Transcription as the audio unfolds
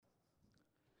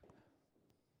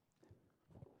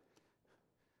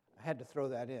I had to throw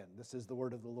that in. This is the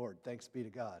word of the Lord. Thanks be to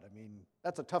God. I mean,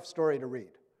 that's a tough story to read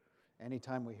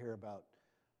anytime we hear about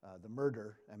the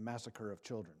murder and massacre of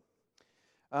children.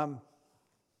 I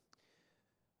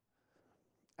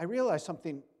realized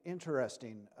something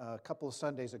interesting a couple of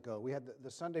Sundays ago. We had the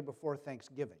Sunday before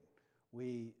Thanksgiving.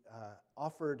 We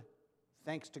offered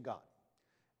thanks to God,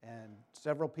 and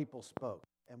several people spoke.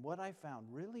 And what I found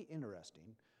really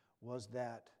interesting was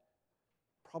that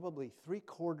probably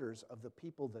 3/4 of the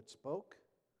people that spoke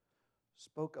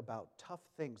about tough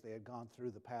things they had gone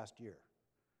through the past year.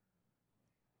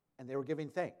 And they were giving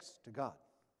thanks to God.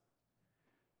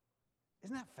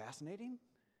 Isn't that fascinating?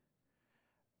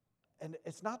 And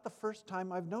it's not the first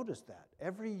time I've noticed that.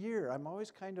 Every year, I'm always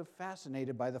kind of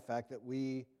fascinated by the fact that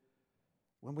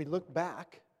when we look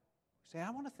back, we say, I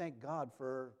want to thank God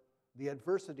for the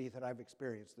adversity that I've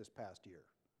experienced this past year.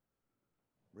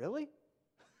 Really?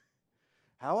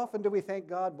 How often do we thank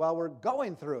God while we're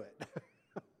going through it?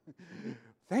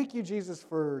 Thank you, Jesus,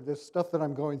 for this stuff that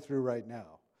I'm going through right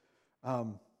now.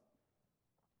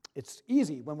 It's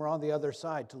easy when we're on the other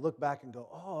side to look back and go,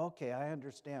 oh, okay, I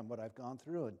understand what I've gone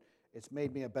through, and it's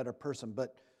made me a better person.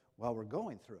 But while we're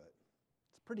going through it,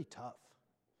 it's pretty tough.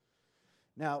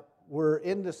 Now, we're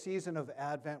in the season of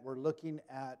Advent. We're looking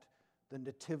at the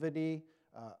Nativity.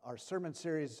 Our sermon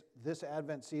series this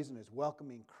Advent season is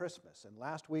Welcoming Christmas. And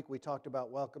last week we talked about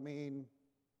welcoming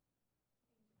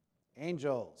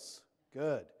angels.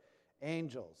 Good.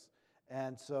 Angels.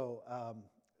 And so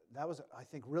that was, I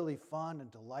think, really fun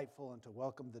and delightful, and to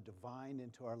welcome the divine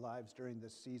into our lives during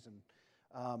this season.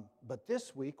 But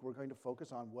this week we're going to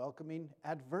focus on welcoming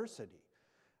adversity.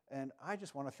 And I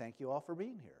just want to thank you all for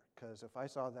being here, because if I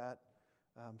saw that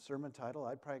sermon title,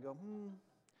 I'd probably go,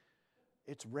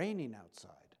 it's raining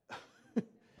outside.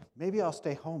 Maybe I'll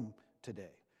stay home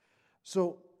today.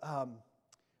 So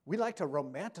we like to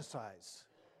romanticize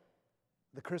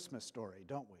the Christmas story,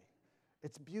 don't we?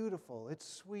 It's beautiful, it's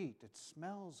sweet, it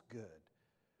smells good.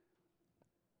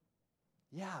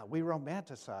 Yeah, we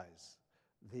romanticize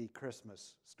the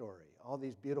Christmas story, all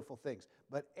these beautiful things.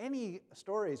 But any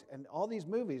stories and all these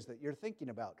movies that you're thinking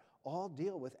about all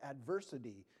deal with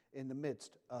adversity in the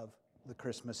midst of the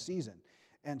Christmas season.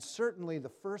 And certainly the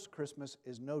first Christmas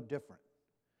is no different.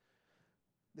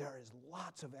 There is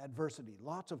lots of adversity,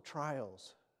 lots of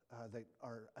trials that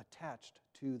are attached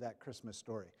to that Christmas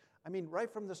story. I mean,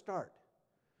 right from the start,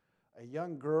 a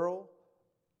young girl,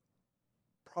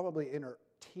 probably in her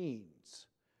teens,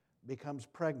 becomes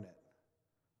pregnant.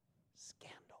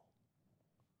 Scandal.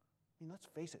 I mean, let's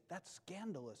face it, that's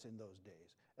scandalous in those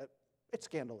days. It's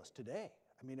scandalous today.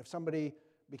 I mean, if somebody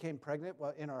became pregnant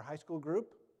in our high school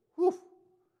group, whew.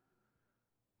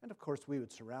 And of course, we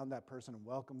would surround that person and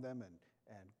welcome them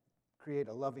and create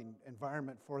a loving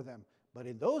environment for them. But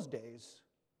in those days,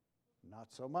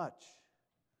 not so much.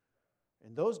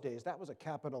 In those days, that was a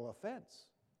capital offense.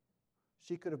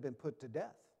 She could have been put to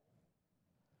death.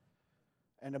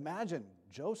 And imagine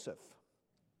Joseph.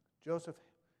 Joseph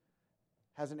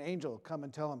has an angel come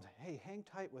and tell him, hey, hang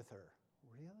tight with her.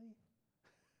 Really?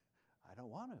 I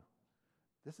don't want to.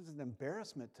 This is an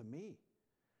embarrassment to me.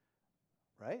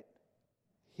 Right?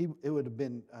 It would have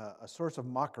been a source of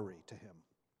mockery to him.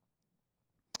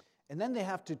 And then they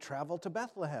have to travel to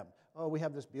Bethlehem. Oh, we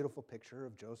have this beautiful picture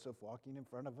of Joseph walking in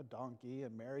front of a donkey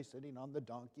and Mary sitting on the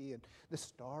donkey and the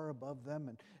star above them,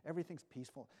 and everything's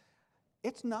peaceful.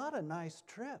 It's not a nice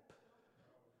trip.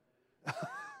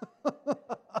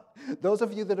 Those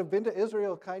of you that have been to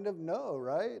Israel kind of know,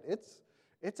 right? It's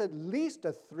at least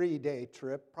a 3-day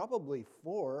trip, probably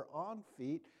 4 on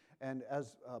feet. And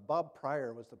as Bob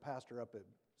Pryor was the pastor up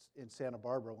in Santa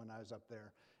Barbara when I was up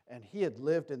there, and he had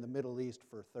lived in the Middle East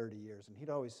for 30 years, and he'd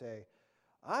always say,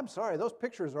 I'm sorry, those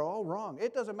pictures are all wrong.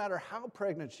 It doesn't matter how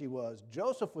pregnant she was.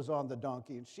 Joseph was on the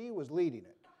donkey, and she was leading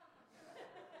it.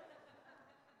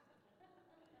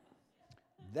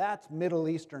 That's Middle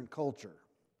Eastern culture.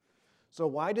 So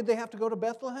why did they have to go to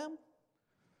Bethlehem?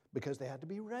 Because they had to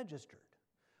be registered.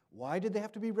 Why did they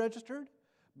have to be registered?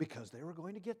 Because they were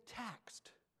going to get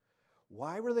taxed.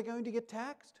 Why were they going to get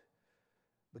taxed?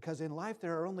 Because in life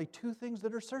there are only 2 things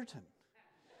that are certain.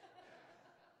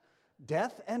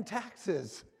 Death and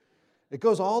taxes. It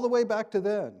goes all the way back to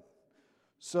then.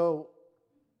 So,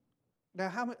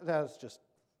 now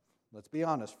let's be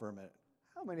honest for a minute.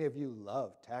 How many of you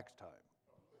love tax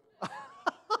time?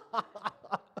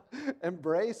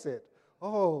 Embrace it.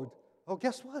 Oh,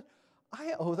 guess what?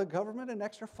 I owe the government an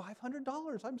extra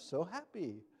 $500. I'm so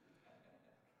happy.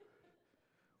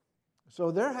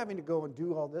 So they're having to go and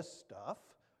do all this stuff,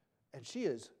 and she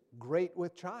is great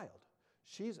with child.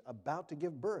 She's about to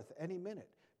give birth any minute.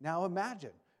 Now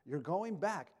imagine, you're going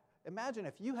back. imagine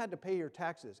if you had to pay your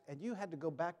taxes and you had to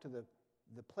go back to the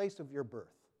place of your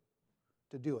birth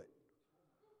to do it.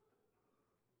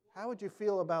 How would you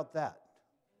feel about that?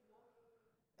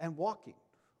 And walking?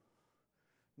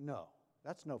 No,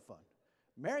 that's no fun.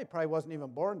 Mary probably wasn't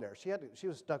even born there. She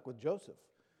was stuck with Joseph.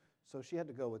 So she had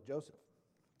to go with Joseph,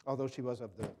 although she was of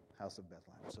the house of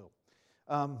Bethlehem. So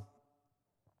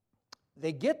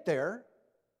they get there,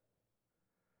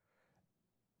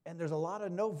 and there's a lot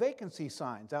of no vacancy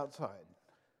signs outside.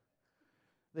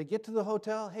 They get to the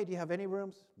hotel. Hey, do you have any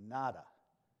rooms? Nada.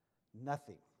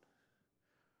 Nothing.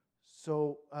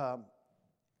 So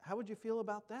how would you feel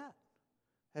about that?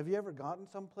 Have you ever gotten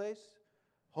someplace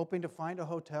hoping to find a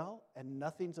hotel and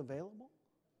nothing's available?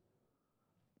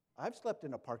 I've slept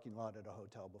in a parking lot at a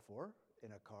hotel before,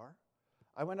 in a car.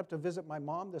 I went up to visit my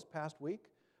mom this past week,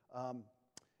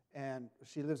 and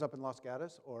she lives up in Los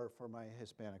Gatos, or for my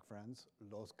Hispanic friends,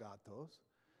 Los Gatos.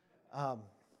 I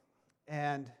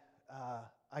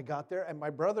got there, and my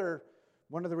brother,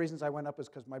 one of the reasons I went up is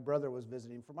because my brother was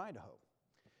visiting from Idaho.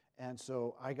 And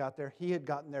so I got there. He had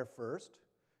gotten there first.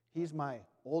 He's my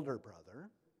older brother,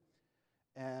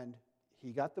 and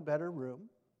he got the better room.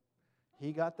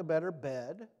 He got the better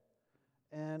bed,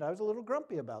 and I was a little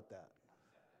grumpy about that.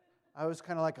 I was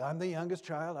kind of like, I'm the youngest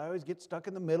child. I always get stuck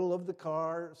in the middle of the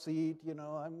car seat.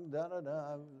 I'm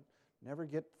da-da-da. I never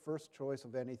get first choice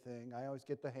of anything. I always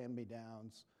get the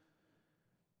hand-me-downs.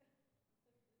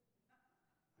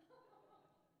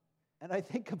 And I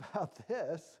think about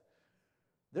this.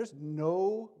 There's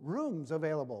no rooms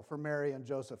available for Mary and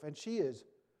Joseph. And she is,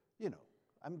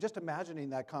 I'm just imagining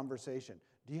that conversation.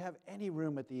 Do you have any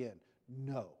room at the inn?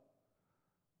 No.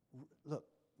 Look,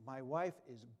 my wife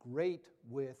is great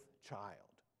with child.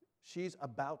 She's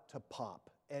about to pop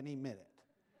any minute.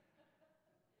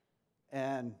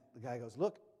 And the guy goes,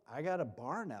 look, I got a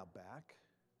barn out back.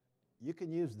 You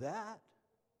can use that.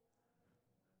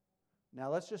 Now,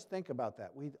 let's just think about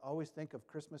that. We always think of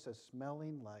Christmas as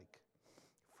smelling like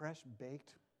fresh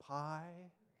baked pie.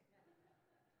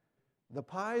 The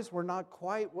pies were not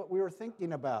quite what we were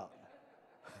thinking about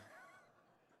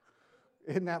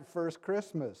in that first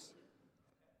Christmas.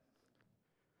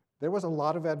 There was a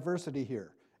lot of adversity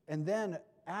here. And then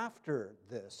after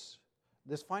this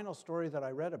final story that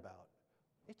I read about,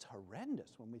 it's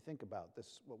horrendous when we think about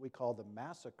this, what we call the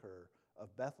massacre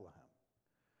of Bethlehem.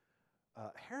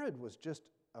 Herod was just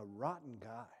a rotten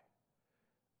guy.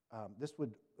 This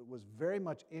was very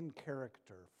much in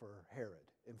character for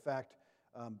Herod. In fact,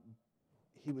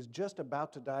 he was just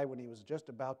about to die. When he was just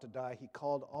about to die, he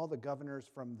called all the governors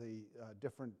from the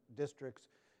different districts,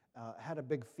 had a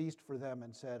big feast for them,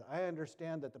 and said, I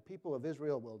understand that the people of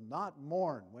Israel will not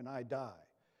mourn when I die.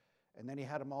 And then he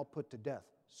had them all put to death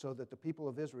so that the people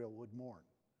of Israel would mourn.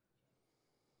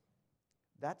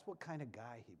 That's what kind of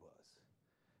guy he was.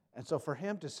 And so for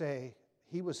him to say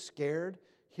he was scared,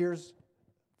 here's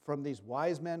from these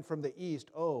wise men from the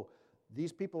east,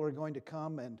 these people are going to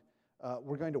come and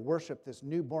we're going to worship this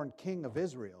newborn king of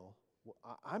Israel. Well,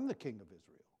 I'm the king of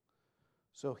Israel.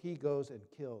 So he goes and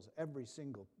kills every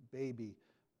single baby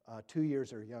 2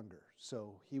 years or younger.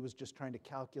 So he was just trying to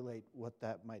calculate what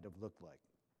that might have looked like.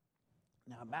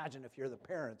 Now imagine if you're the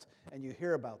parents and you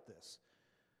hear about this.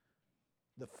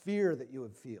 The fear that you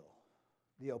would feel,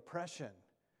 the oppression,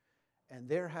 and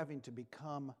they're having to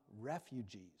become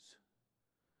refugees.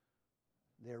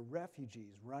 They're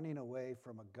refugees running away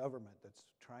from a government that's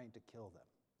trying to kill them.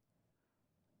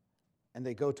 And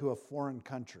they go to a foreign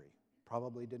country.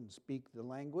 Probably didn't speak the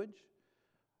language.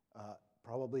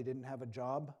 Probably didn't have a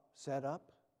job set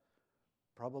up.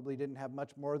 Probably didn't have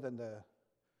much more than the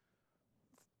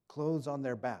clothes on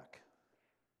their back.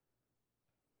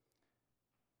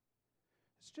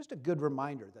 It's just a good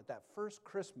reminder that first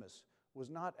Christmas was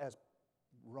not as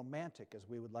romantic as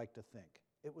we would like to think.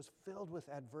 It was filled with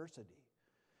adversity.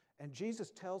 And Jesus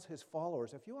tells his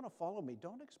followers, if you want to follow me,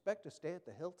 don't expect to stay at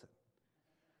the Hilton.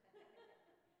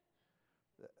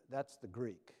 That's the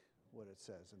Greek, what it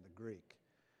says in the Greek.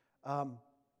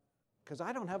 Because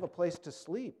I don't have a place to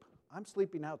sleep. I'm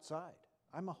sleeping outside.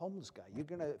 I'm a homeless guy.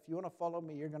 If you want to follow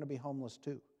me, you're going to be homeless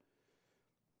too.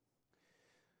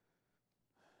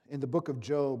 In the book of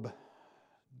Job,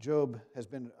 Job has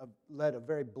led a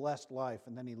very blessed life,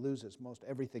 and then he loses most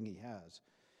everything he has.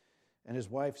 And his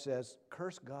wife says,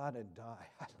 curse God and die.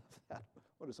 I love that.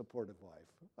 What a supportive wife.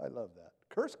 I love that.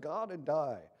 Curse God and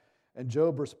die. And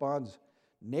Job responds,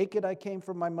 naked I came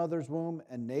from my mother's womb,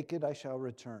 and naked I shall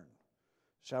return.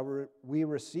 Shall we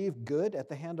receive good at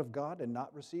the hand of God and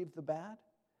not receive the bad?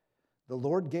 The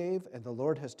Lord gave, and the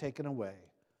Lord has taken away.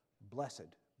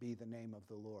 Blessed be the name of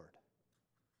the Lord.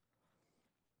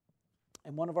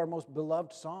 And one of our most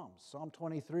beloved Psalms, Psalm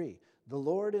 23, the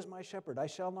Lord is my shepherd, I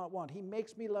shall not want. He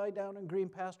makes me lie down in green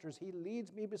pastures. He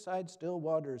leads me beside still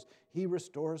waters. He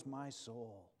restores my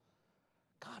soul.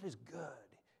 God is good.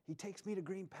 He takes me to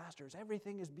green pastures.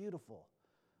 Everything is beautiful.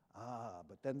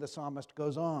 But then the psalmist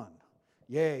goes on.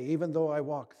 Yea, even though I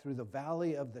walk through the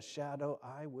valley of the shadow,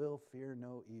 I will fear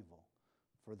no evil,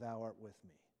 for thou art with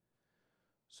me.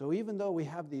 So even though we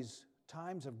have these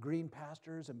times of green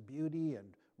pastures and beauty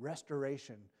and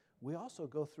restoration, we also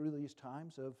go through these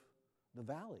times of the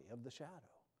valley of the shadow.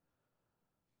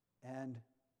 And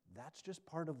that's just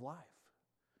part of life.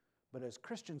 But as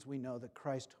Christians, we know that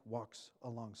Christ walks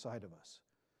alongside of us.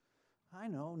 I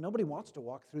know, nobody wants to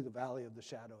walk through the valley of the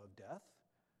shadow of death,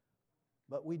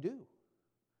 but we do.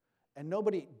 And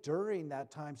nobody during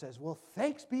that time says, well,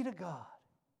 thanks be to God.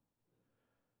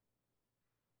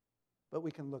 But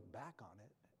we can look back on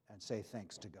it and say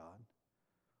thanks to God.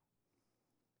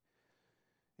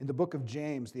 In the book of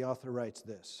James, the author writes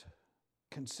this: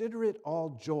 consider it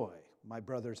all joy, my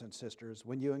brothers and sisters,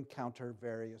 when you encounter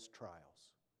various trials.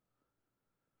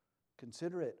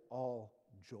 Consider it all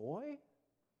joy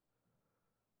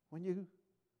when you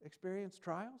experience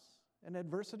trials and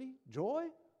adversity? Joy?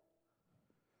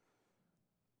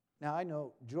 Now, I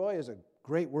know joy is a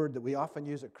great word that we often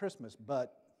use at Christmas,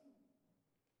 but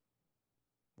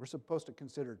we're supposed to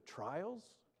consider trials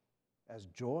as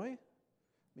joy?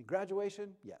 I mean, graduation,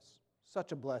 yes,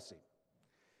 such a blessing.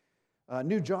 A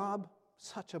new job,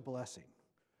 such a blessing.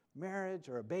 Marriage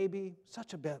or a baby,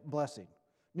 such a blessing.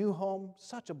 New home,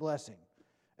 such a blessing.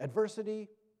 Adversity,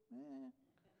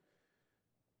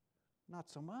 not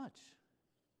so much.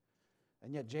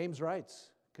 And yet James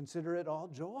writes, consider it all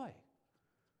joy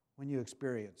when you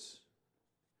experience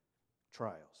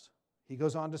trials. He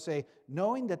goes on to say,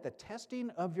 knowing that the testing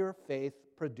of your faith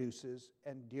produces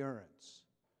endurance.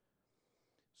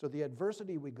 So the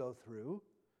adversity we go through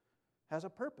has a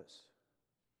purpose.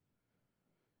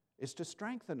 It's to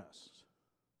strengthen us,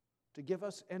 to give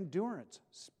us endurance,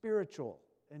 spiritual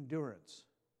endurance.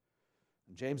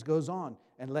 And James goes on,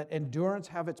 and let endurance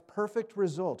have its perfect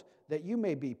result, that you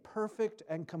may be perfect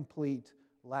and complete,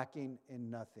 lacking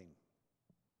in nothing.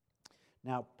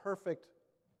 Now, perfect,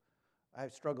 I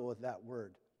struggle with that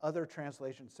word. Other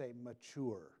translations say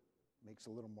mature. Makes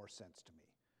a little more sense to me.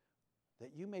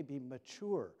 That you may be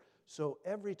mature. So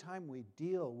every time we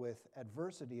deal with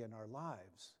adversity in our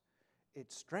lives,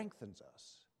 it strengthens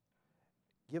us,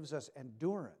 gives us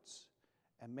endurance,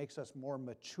 and makes us more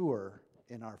mature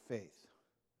in our faith.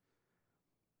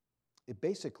 It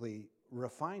basically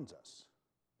refines us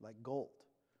like gold,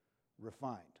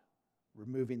 refined,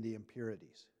 removing the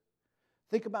impurities.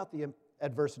 Think about the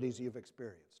adversities you've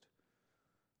experienced.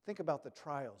 Think about the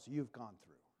trials you've gone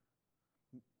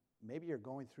through. Maybe you're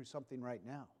going through something right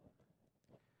now.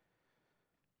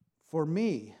 For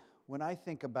me, when I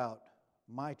think about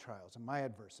my trials and my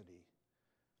adversity,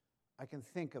 I can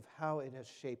think of how it has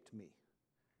shaped me,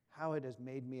 how it has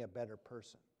made me a better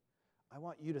person. I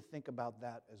want you to think about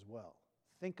that as well.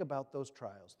 Think about those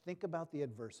trials. Think about the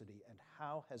adversity and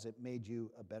how has it made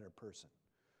you a better person.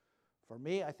 For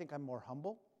me, I think I'm more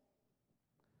humble.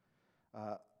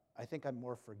 I think I'm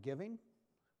more forgiving,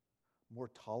 more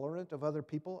tolerant of other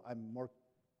people. I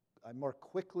more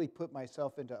quickly put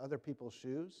myself into other people's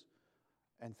shoes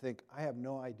and think, I have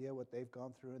no idea what they've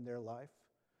gone through in their life,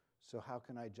 so how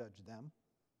can I judge them?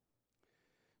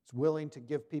 It's willing to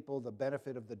give people the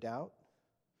benefit of the doubt.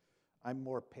 I'm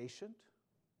more patient.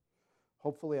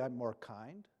 Hopefully I'm more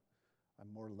kind.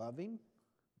 I'm more loving.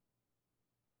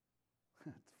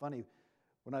 It's funny,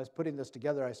 when I was putting this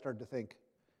together, I started to think,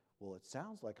 well, it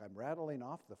sounds like I'm rattling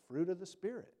off the fruit of the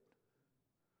Spirit.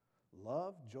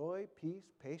 Love, joy,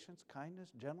 peace, patience, kindness,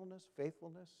 gentleness,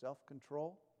 faithfulness,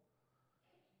 self-control.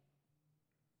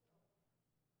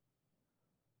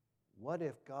 What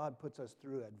if God puts us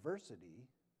through adversity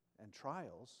and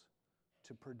trials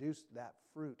to produce that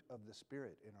fruit of the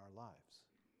Spirit in our lives?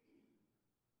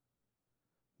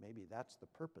 Maybe that's the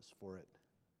purpose for it.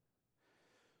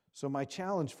 So my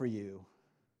challenge for you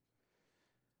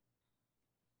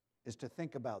is to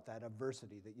think about that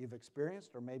adversity that you've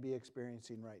experienced or maybe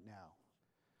experiencing right now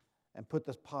and put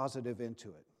this positive into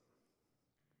it.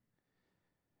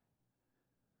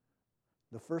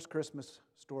 The first Christmas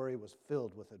story was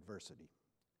filled with adversity.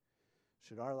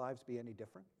 Should our lives be any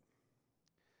different?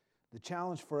 The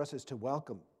challenge for us is to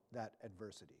welcome that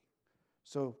adversity.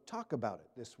 So talk about it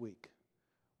this week.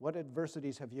 What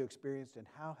adversities have you experienced and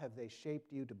how have they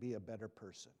shaped you to be a better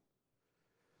person?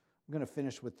 I'm going to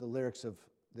finish with the lyrics of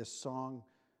this song.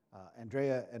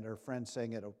 Andrea and her friend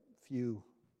sang it a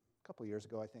couple years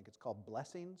ago, I think. It's called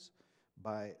Blessings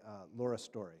by Laura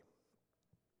Story.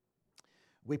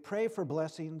 We pray for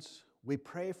blessings, we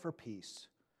pray for peace,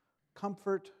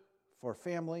 comfort for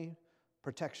family,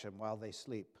 protection while they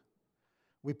sleep.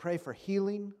 We pray for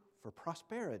healing, for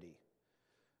prosperity.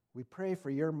 We pray for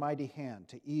your mighty hand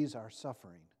to ease our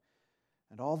suffering.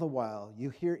 And all the while, you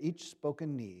hear each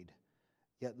spoken need,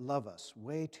 yet love us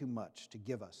way too much to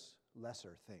give us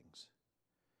lesser things.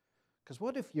 Because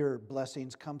what if your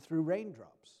blessings come through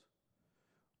raindrops?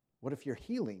 What if your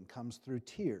healing comes through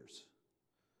tears?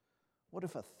 What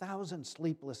if 1,000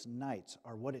 sleepless nights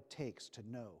are what it takes to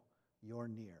know you're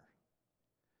near?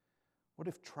 What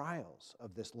if trials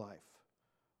of this life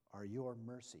are your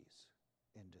mercies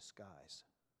in disguise?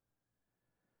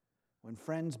 When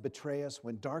friends betray us,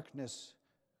 when darkness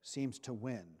seems to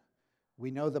win,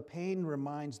 we know the pain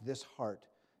reminds this heart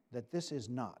that this is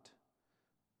not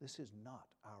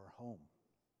our home.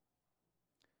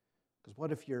 Because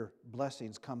what if your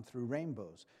blessings come through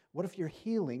rainbows? What if your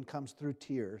healing comes through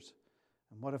tears?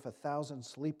 And what if 1,000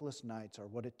 sleepless nights are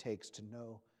what it takes to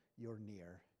know you're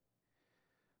near?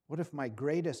 What if my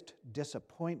greatest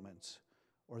disappointments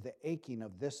or the aching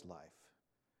of this life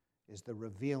is the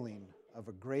revealing of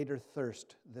a greater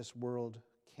thirst this world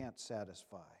can't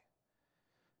satisfy?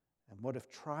 And what if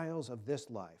trials of this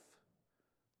life,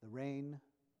 the rain,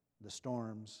 the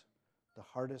storms, the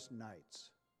hardest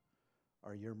nights,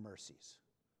 are your mercies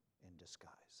in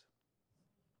disguise?